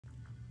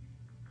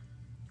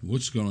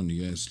What's going on,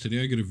 you guys?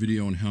 Today I got a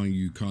video on how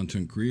you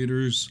content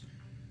creators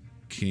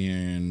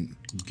can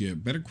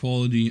get better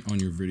quality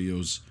on your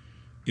videos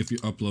if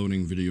you're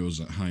uploading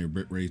videos at higher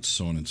bit rates,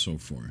 so on and so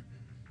forth.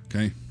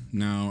 Okay,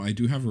 now I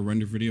do have a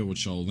render video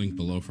which I'll link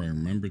below if I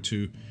remember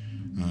to.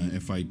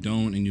 If I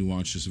don't and you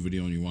watch this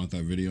video and you want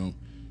that video,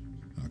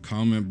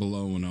 comment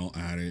below and I'll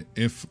add it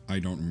if I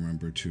don't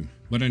remember to.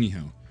 But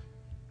anyhow,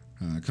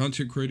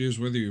 content creators,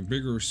 whether you're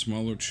bigger or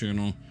smaller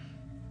channel,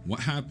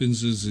 what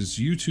happens is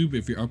YouTube,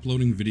 if you're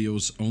uploading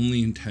videos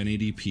only in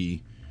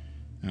 1080p,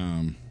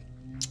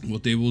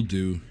 what they will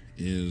do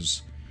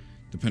is,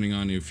 depending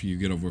on if you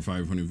get over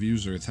 500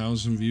 views or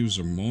 1,000 views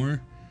or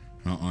more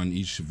on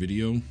each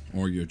video,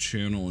 or your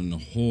channel in the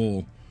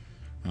whole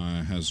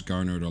has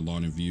garnered a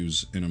lot of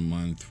views in a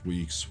month,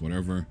 weeks,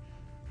 whatever,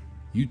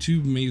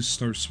 YouTube may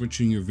start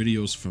switching your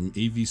videos from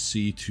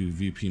AVC to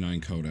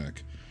VP9 Codec.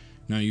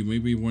 Now you may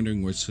be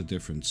wondering what's the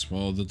difference.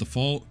 Well, the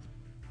default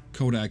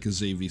codec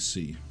is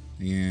AVC,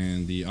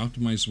 and the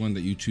optimized one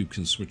that YouTube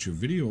can switch your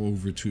video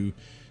over to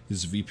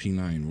is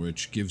VP9,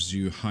 which gives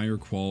you higher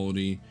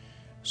quality,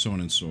 so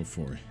on and so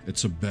forth.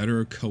 It's a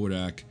better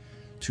codec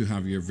to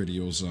have your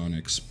videos on,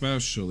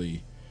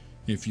 especially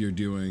if you're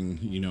doing,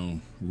 you know,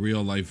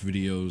 real life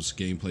videos,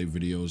 gameplay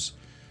videos,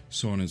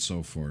 so on and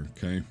so forth.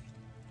 Okay,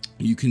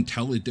 you can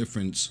tell a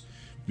difference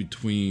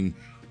between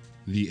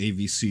the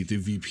AVC, the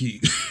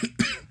VP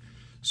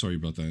sorry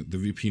about that, the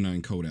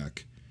VP9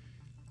 codec.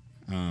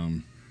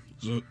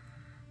 So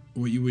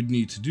what you would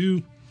need to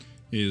do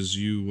is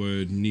you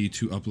would need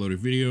to upload a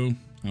video.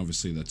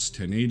 Obviously that's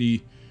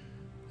 1080,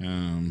 you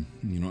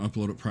know,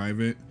 upload it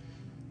private,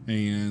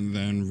 and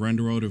then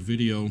render out a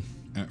video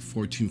at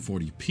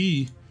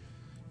 1440p,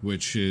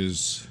 which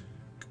is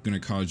going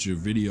to cause your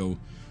video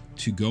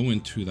to go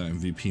into that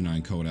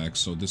VP9 codec.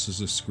 So this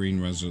is a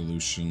screen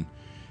resolution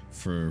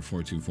for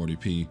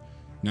 1440p.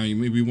 Now you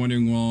may be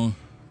wondering, well,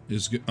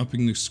 is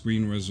upping the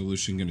screen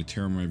resolution going to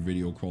tear my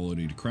video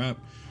quality to crap?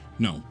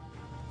 No.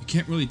 You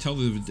can't really tell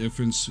the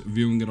difference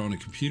viewing it on a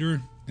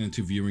computer and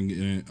to viewing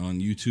it on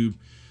YouTube.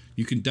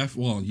 You can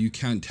you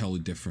can tell a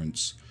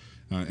difference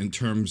in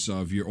terms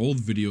of your old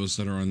videos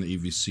that are on the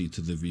AVC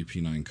to the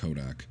VP9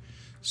 codec.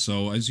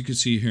 So as you can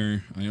see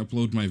here, I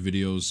upload my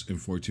videos in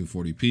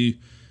 1440p.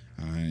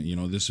 You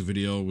know, this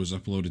video was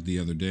uploaded the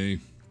other day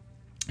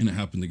and it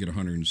happened to get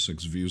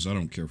 106 views. I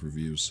don't care for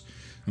views.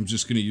 I'm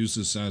just going to use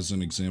this as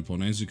an example,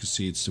 and as you can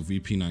see, it's the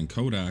VP9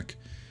 codec,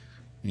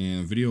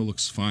 and video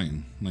looks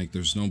fine. Like,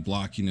 there's no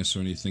blockiness or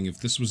anything. If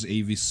this was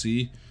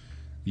AVC,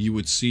 you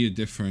would see a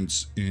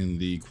difference in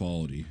the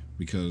quality,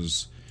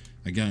 because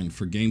again,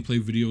 for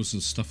gameplay videos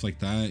and stuff like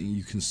that,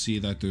 you can see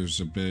that there's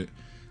a bit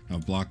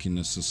of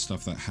blockiness and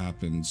stuff that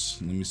happens.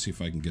 Let me see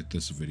if I can get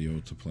this video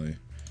to play.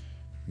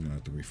 I'm gonna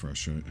have to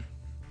refresh it.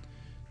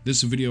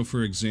 This video,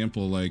 for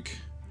example, like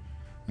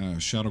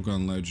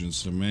Shadowgun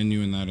Legends, the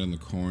menu and that in the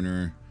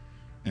corner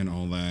and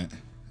all that,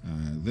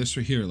 this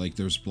right here, like,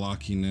 there's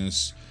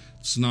blockiness.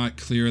 It's not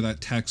clear, that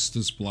text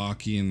is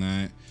blocky and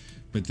that.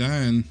 But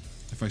then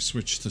if I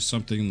switch to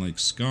something like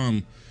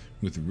Scum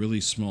with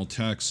really small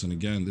text, and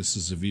again, this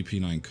is a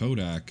VP9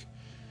 codec,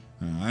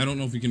 I don't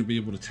know if you're going to be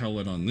able to tell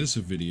it on this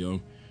video.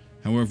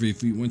 However,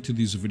 if you went to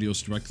these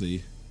videos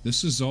directly,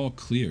 this is all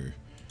clear.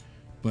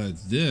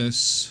 But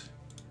this,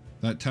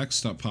 that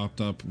text that popped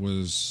up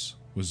was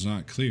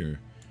not clear.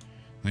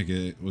 Like,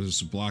 it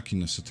was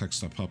blockiness, the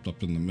text that popped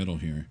up in the middle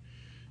here.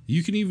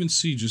 You can even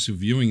see, just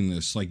viewing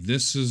this, like,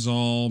 this is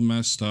all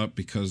messed up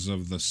because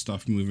of the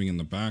stuff moving in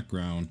the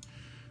background,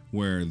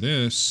 where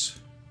this,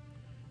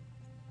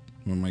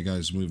 when my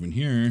guy's moving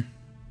here,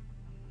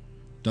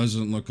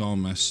 doesn't look all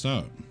messed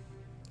up.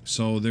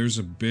 So there's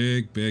a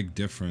big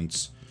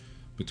difference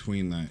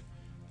between that.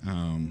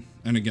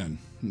 And again,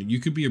 you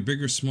could be a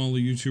big or smaller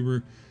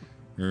YouTuber,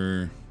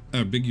 or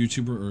a big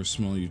YouTuber or a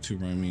small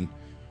YouTuber, I mean.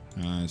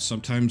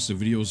 Sometimes the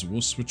videos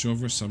will switch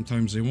over,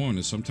 sometimes they won't,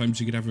 and sometimes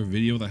you could have a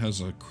video that has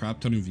a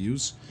crap ton of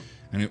views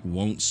and it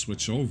won't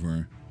switch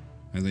over,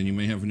 and then you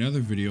may have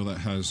another video that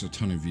has a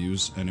ton of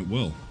views and it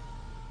will.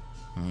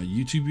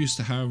 YouTube used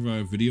to have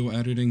a video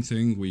editing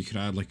thing where you could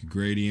add like a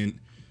gradient,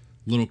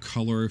 little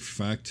color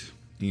effect,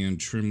 and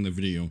trim the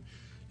video.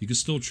 You could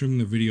still trim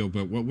the video,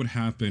 but what would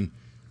happen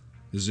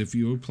is if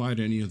you applied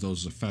any of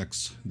those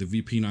effects, the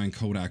VP9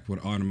 codec would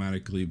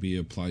automatically be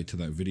applied to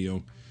that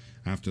video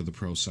after the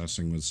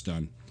processing was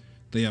done.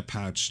 They have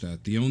patched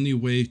that. The only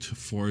way to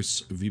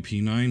force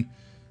VP9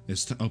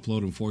 is to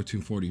upload in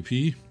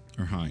 1440p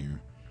or higher.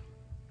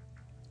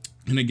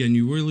 And again,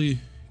 you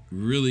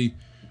really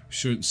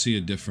shouldn't see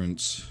a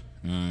difference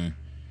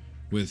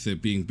with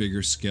it being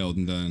bigger scaled,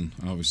 and then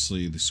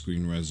obviously the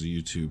screen res of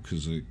YouTube,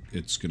 because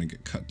it's going to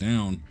get cut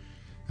down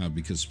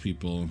because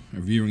people are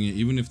viewing it.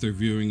 Even if they're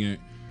viewing it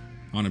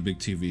on a big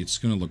TV, it's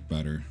going to look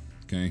better.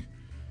 Okay,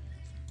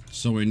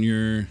 so in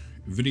your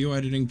video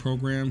editing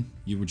program,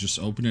 you would just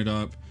open it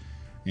up,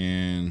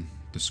 and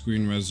the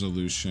screen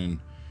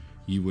resolution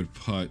you would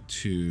put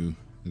to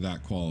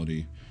that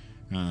quality.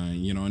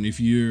 You know, and if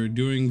you're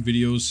doing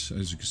videos,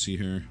 as you can see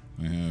here,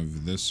 I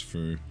have this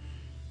for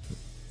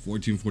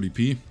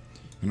 1440p.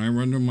 And I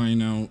render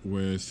mine out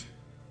with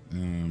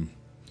 30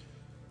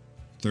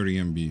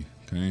 MB,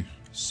 okay?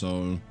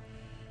 So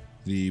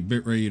the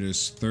bitrate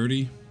is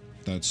 30.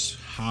 That's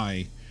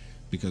high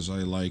because I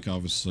like,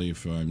 obviously,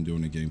 if I'm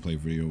doing a gameplay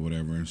video or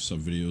whatever, some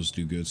videos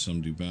do good,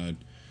 some do bad.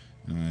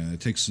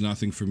 It takes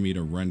nothing for me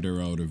to render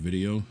out a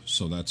video,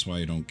 so that's why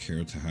I don't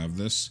care to have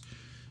this.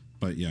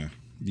 But yeah,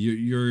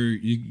 you're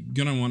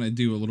gonna want to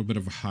do a little bit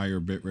of a higher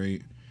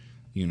bitrate.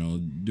 You know,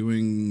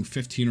 doing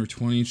 15 or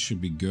 20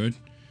 should be good.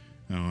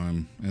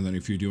 And then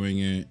if you're doing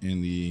it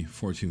in the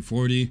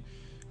 1440,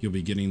 you'll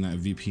be getting that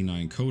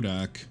VP9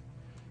 Codec,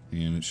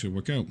 and it should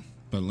work out.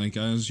 But like,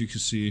 as you can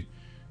see,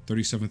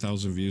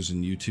 37,000 views,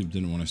 and YouTube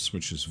didn't want to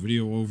switch this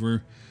video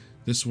over.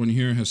 This one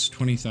here has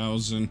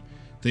 20,000.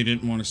 They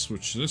didn't want to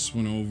switch this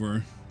one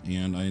over,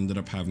 and I ended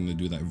up having to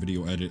do that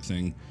video edit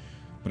thing.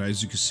 But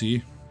as you can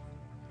see,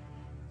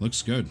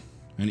 looks good.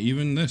 And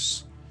even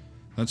this,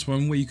 that's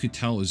one way you could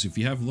tell, is if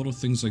you have little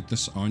things like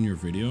this on your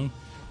video,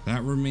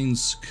 that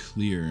remains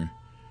clear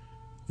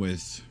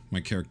with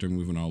my character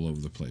moving all over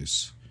the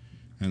place.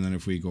 And then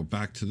if we go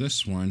back to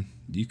this one,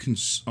 you can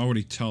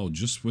already tell,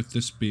 just with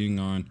this being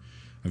on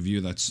a view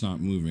that's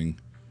not moving,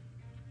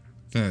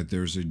 that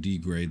there's a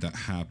degrade that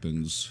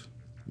happens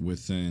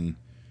within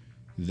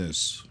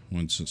this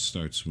once it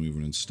starts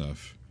moving and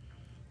stuff.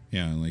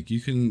 Yeah, like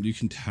you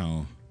can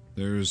tell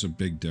there's a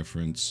big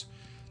difference.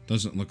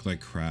 Doesn't look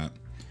like crap.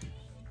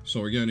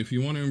 So again, if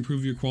you want to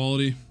improve your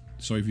quality,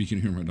 sorry if you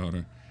can hear my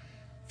daughter.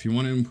 If you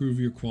want to improve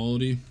your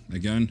quality,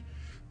 again,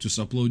 just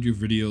upload your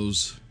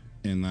videos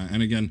in that.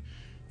 And again,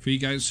 for you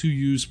guys who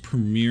use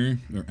Premiere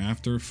or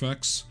After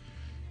Effects,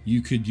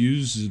 you could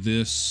use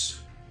this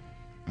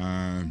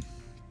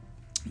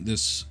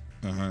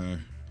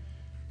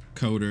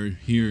coder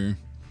here.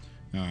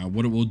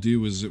 What it will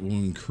do is it will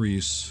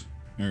increase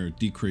or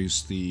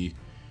decrease the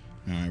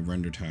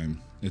render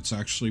time. It's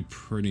actually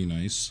pretty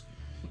nice.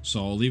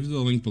 So I'll leave the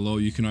link below.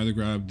 You can either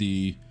grab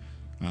the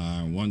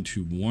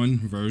 1:1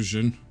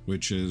 version,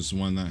 which is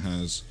one that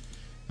has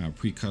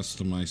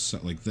pre-customized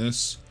set like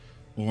this,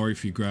 or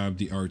if you grab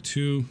the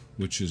R2,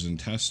 which is in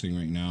testing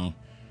right now,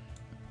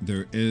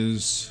 there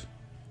is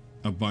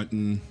a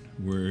button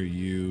where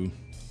you,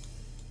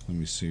 let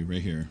me see,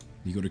 right here,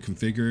 you go to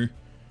configure,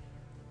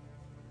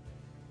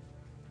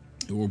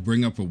 it will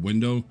bring up a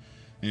window,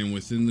 and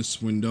within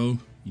this window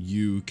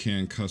you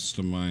can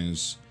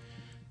customize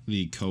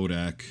the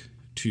codec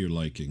to your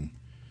liking.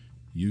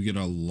 You get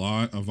a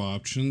lot of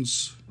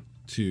options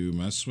to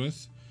mess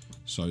with.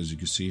 So as you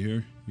can see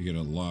here, you get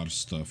a lot of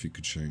stuff you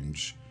could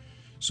change.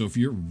 So if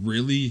you're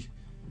really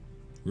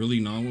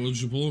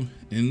knowledgeable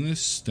in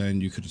this,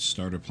 then you could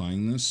start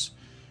applying this.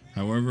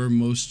 However,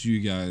 most of you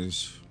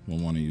guys will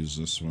want to use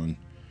this one,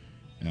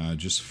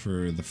 just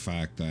for the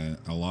fact that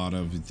a lot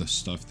of the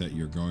stuff that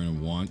you're going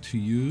to want to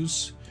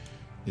use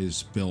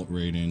is built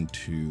right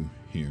into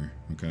here,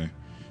 okay?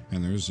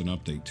 And there's an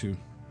update too.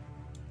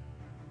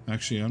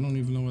 Actually, I don't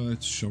even know why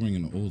that's showing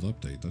an old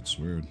update. That's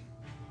weird.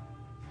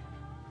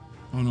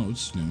 Oh no,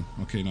 it's new.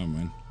 Okay, never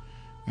mind.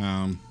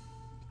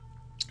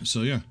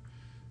 So yeah,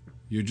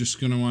 you're just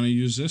gonna want to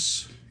use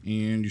this,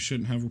 and you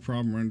shouldn't have a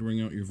problem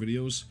rendering out your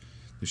videos.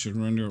 They should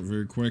render out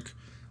very quick.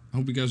 I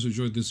hope you guys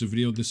enjoyed this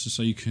video. This is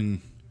how you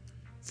can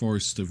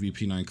force the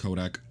VP9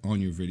 codec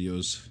on your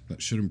videos.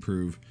 That should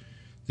improve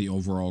the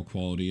overall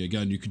quality.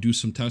 Again, you could do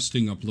some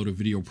testing, upload a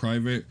video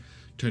private,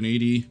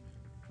 1080,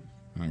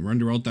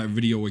 render out that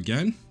video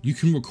again. You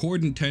can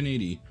record in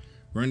 1080,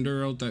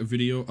 render out that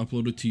video,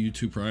 upload it to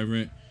YouTube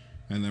private,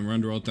 and then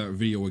render out that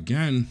video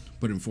again,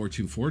 but in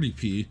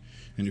 1440p.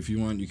 And if you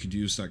want, you could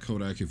use that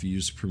codec if you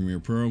use Premiere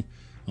Pro.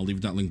 I'll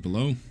leave that link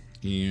below,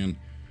 and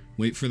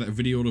wait for that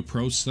video to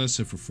process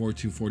it for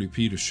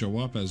 1440p to show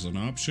up as an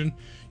option.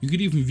 You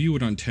could even view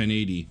it on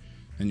 1080,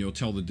 and you'll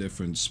tell the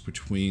difference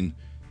between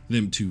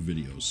them two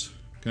videos.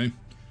 Okay,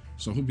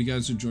 so I hope you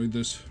guys enjoyed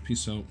this.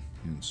 Peace out,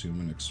 and see you in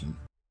the next one.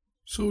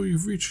 So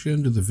you've reached the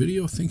end of the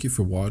video. Thank you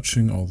for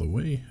watching all the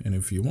way, and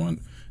if you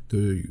want,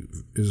 there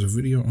is a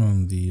video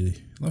on the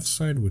left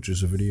side, which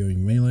is a video you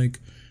may like,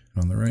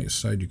 and on the right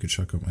side you can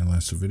check out my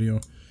last video.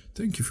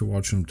 Thank you for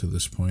watching up to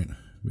this point. It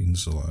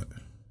means a lot.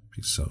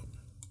 Peace out.